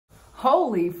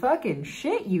Holy fucking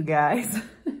shit, you guys.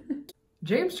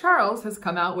 James Charles has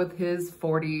come out with his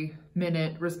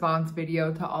 40-minute response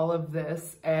video to all of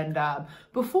this. And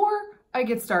before I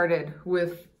get started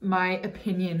with my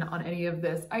opinion on any of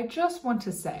this, I just want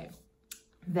to say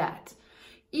that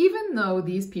even though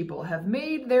these people have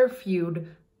made their feud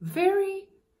very,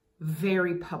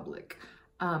 very public,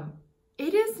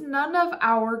 it is none of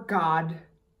our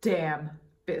goddamn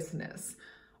business.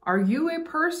 Are you a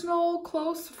personal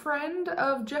close friend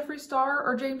of Jeffree Star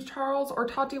or James Charles or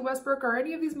Tati Westbrook or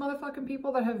any of these motherfucking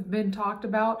people that have been talked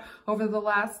about over the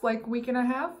last week and a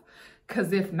half?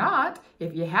 Because if not,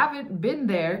 if you haven't been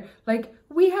there,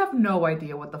 we have no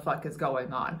idea what the fuck is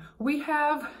going on. We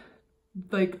have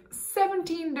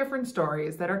 17 different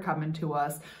stories that are coming to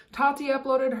us. Tati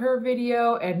uploaded her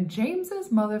video and James's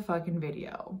motherfucking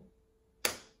video.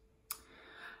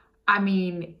 I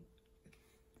mean,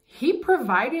 he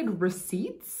provided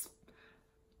receipts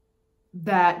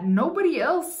that nobody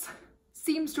else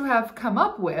seems to have come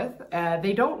up with.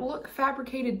 They don't look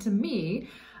fabricated to me.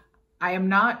 I am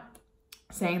not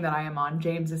saying that I am on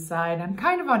James's side. I'm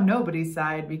kind of on nobody's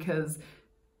side because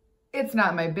it's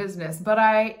not my business, but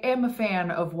I am a fan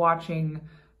of watching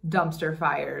dumpster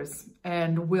fires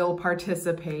and will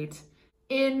participate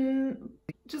in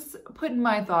just putting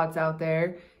my thoughts out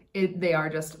there. They are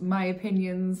just my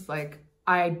opinions.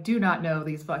 I do not know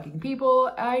these fucking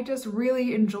people. I just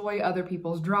really enjoy other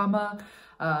people's drama.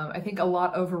 I think a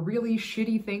lot of really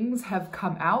shitty things have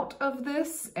come out of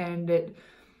this, and it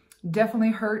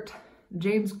definitely hurt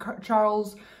James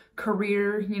Charles'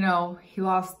 career. You know, he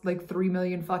lost 3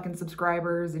 million fucking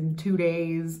subscribers in 2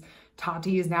 days.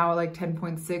 Tati is now at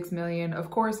 10.6 million.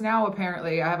 Of course, now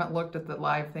apparently, I haven't looked at the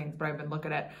live things, but I've been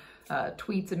looking at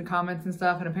tweets and comments and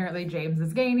stuff, and apparently James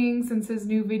is gaining since his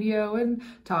new video, and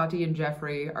Tati and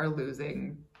Jeffree are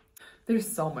losing. There's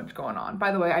so much going on.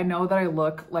 By the way, I know that I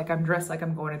look like I'm dressed like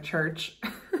I'm going to church.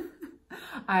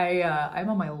 I'm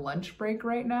on my lunch break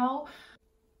right now.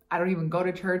 I don't even go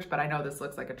to church, but I know this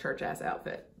looks like a church-ass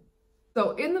outfit.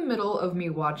 So in the middle of me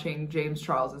watching James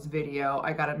Charles's video,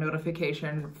 I got a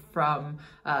notification from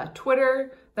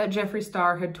Twitter that Jeffree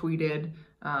Star had tweeted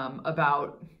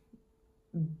about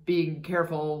being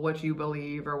careful what you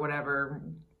believe or whatever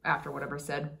after whatever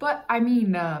said. But I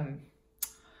mean,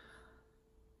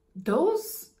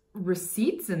 those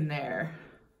receipts in there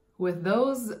with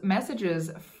those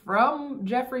messages from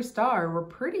Jeffree Star were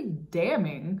pretty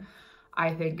damning.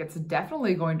 I think it's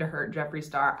definitely going to hurt Jeffree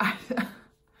Star.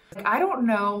 I don't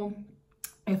know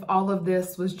if all of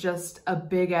this was just a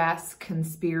big ass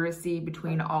conspiracy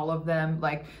between all of them.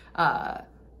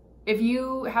 If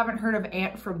you haven't heard of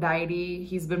Ant-Phrodite,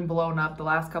 he's been blown up the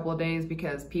last couple of days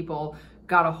because people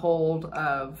got a hold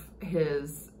of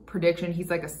his prediction. He's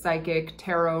like a psychic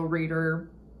tarot reader.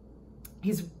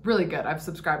 He's really good. I've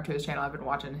subscribed to his channel. I've been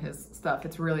watching his stuff.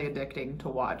 It's really addicting to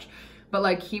watch.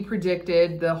 But he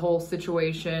predicted the whole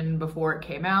situation before it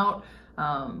came out,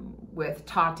 with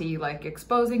Tati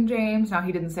exposing James. Now,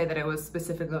 he didn't say that it was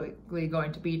specifically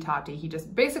going to be Tati. He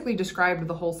just basically described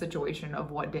the whole situation of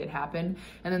what did happen.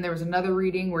 And then there was another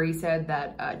reading where he said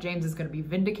that James is going to be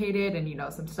vindicated,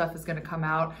 and some stuff is going to come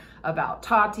out about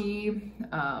Tati.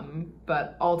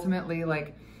 But ultimately,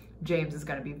 James is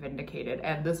going to be vindicated.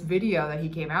 And this video that he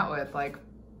came out with,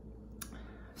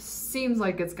 seems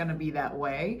like it's going to be that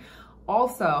way.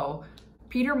 Also,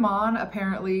 Peter Mon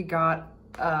apparently got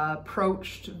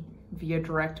approached via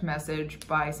direct message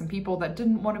by some people that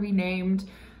didn't want to be named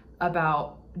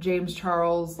about James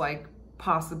Charles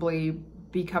possibly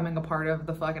becoming a part of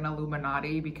the fucking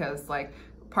Illuminati, because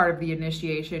part of the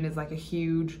initiation is a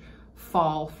huge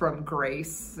fall from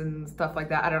grace and stuff like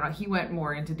that. I don't know. He went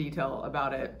more into detail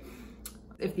about it.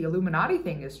 If the Illuminati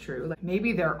thing is true,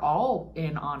 maybe they're all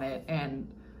in on it.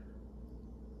 And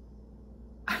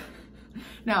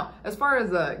now, as far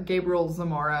as Gabriel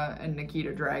Zamora and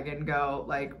Nikita Dragun go,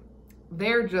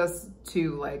 they're just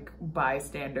two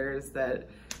bystanders that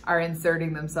are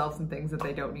inserting themselves in things that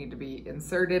they don't need to be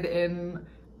inserted in.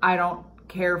 I don't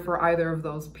care for either of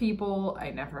those people. I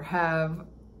never have.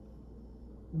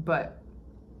 But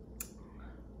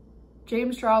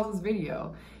James Charles's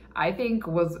video, I think,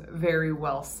 was very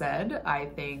well said. I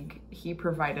think he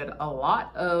provided a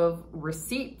lot of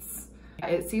receipts.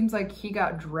 It seems like he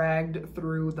got dragged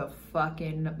through the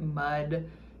fucking mud,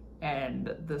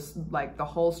 and this, the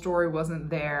whole story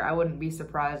wasn't there. I wouldn't be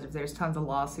surprised if there's tons of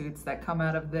lawsuits that come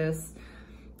out of this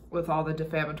with all the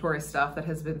defamatory stuff that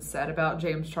has been said about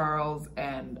James Charles.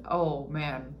 And oh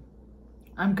man,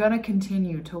 I'm gonna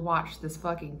continue to watch this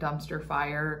fucking dumpster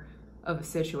fire of a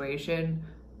situation,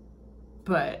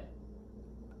 but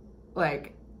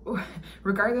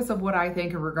regardless of what I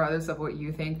think and regardless of what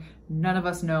you think, none of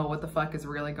us know what the fuck is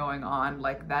really going on.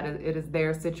 Like, it is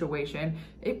their situation.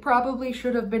 It probably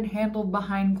should have been handled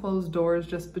behind closed doors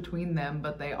just between them,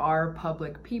 but they are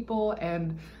public people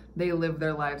and they live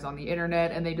their lives on the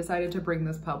internet, and they decided to bring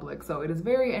this public. So it is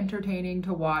very entertaining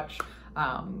to watch.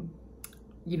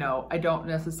 You know, I don't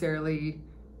necessarily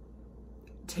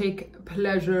take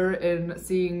pleasure in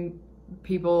seeing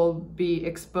people be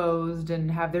exposed and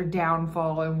have their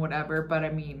downfall and whatever, but I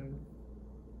mean,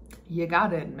 you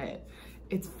gotta admit,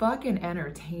 it's fucking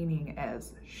entertaining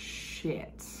as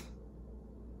shit.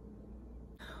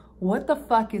 What the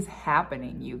fuck is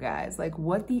happening, you guys? Like,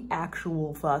 what the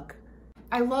actual fuck?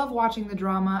 I love watching the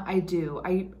drama, I do.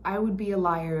 I would be a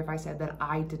liar if I said that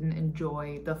I didn't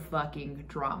enjoy the fucking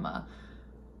drama.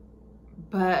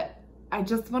 But I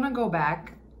just wanna go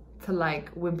back to like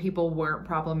when people weren't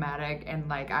problematic, and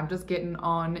like I'm just getting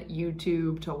on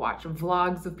YouTube to watch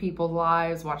vlogs of people's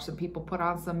lives, watch some people put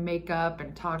on some makeup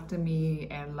and talk to me,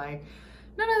 and like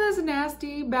none of this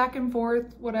nasty back and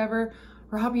forth, whatever.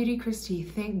 Raw Beauty Kristi,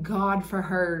 thank God for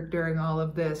her during all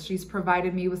of this. She's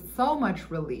provided me with so much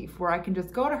relief where I can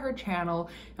just go to her channel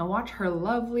and watch her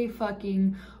lovely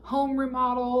fucking home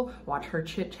remodel, watch her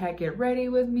chit chat get ready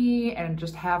with me, and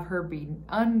just have her be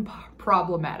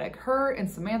unproblematic. Her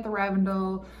and Samantha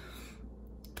Ravindell,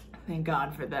 thank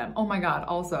God for them. Oh my God,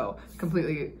 also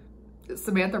completely,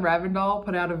 Samantha Ravindell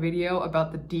put out a video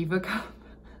about the Diva Cup.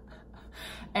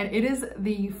 And it is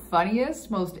the funniest,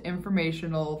 most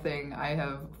informational thing I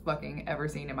have fucking ever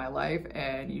seen in my life.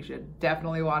 And you should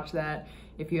definitely watch that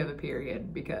if you have a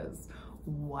period, because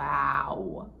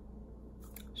wow,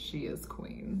 she is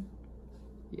queen.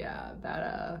 Yeah,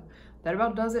 that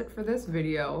about does it for this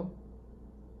video.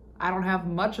 I don't have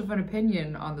much of an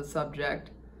opinion on the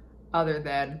subject other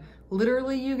than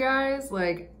literally, you guys,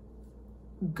 like,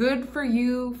 good for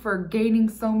you for gaining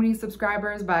so many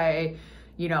subscribers by,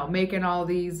 you know, making all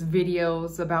these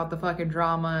videos about the fucking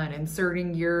drama and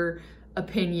inserting your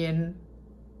opinion.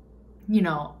 You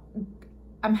know,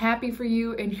 I'm happy for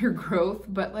you and your growth,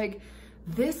 but like,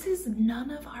 this is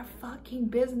none of our fucking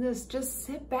business. Just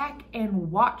sit back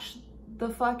and watch the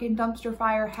fucking dumpster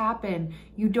fire happen.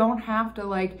 You don't have to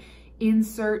like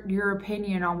insert your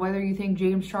opinion on whether you think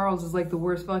James Charles is like the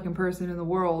worst fucking person in the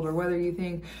world, or whether you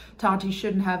think Tati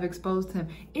shouldn't have exposed him.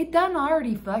 It done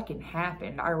already fucking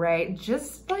happened, all right?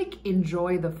 Just like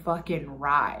enjoy the fucking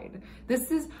ride.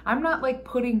 I'm not like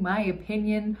putting my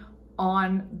opinion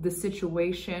on the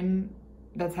situation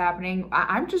that's happening.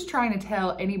 I'm just trying to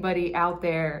tell anybody out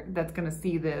there that's gonna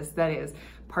see this, that is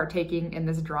partaking in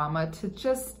this drama, to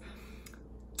just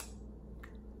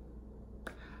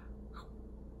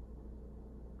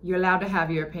you're allowed to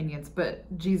have your opinions,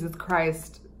 but Jesus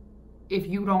Christ, if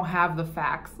you don't have the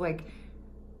facts, like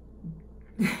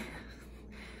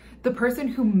the person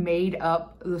who made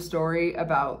up the story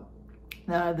about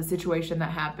the situation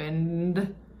that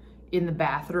happened in the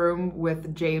bathroom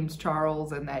with James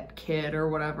Charles and that kid or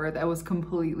whatever, that was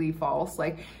completely false.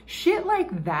 Like, shit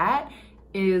like that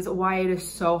is why it is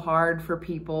so hard for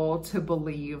people to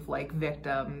believe like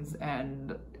victims,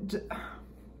 and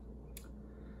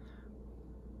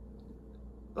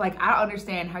like, I don't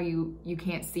understand how you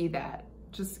can't see that.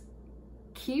 Just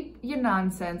keep your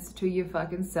nonsense to your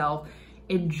fucking self.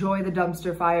 Enjoy the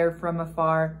dumpster fire from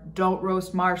afar. Don't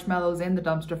roast marshmallows in the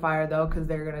dumpster fire though, because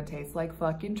they're gonna taste like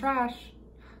fucking trash.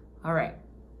 All right,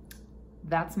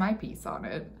 that's my piece on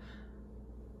it.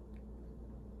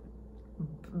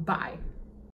 Bye.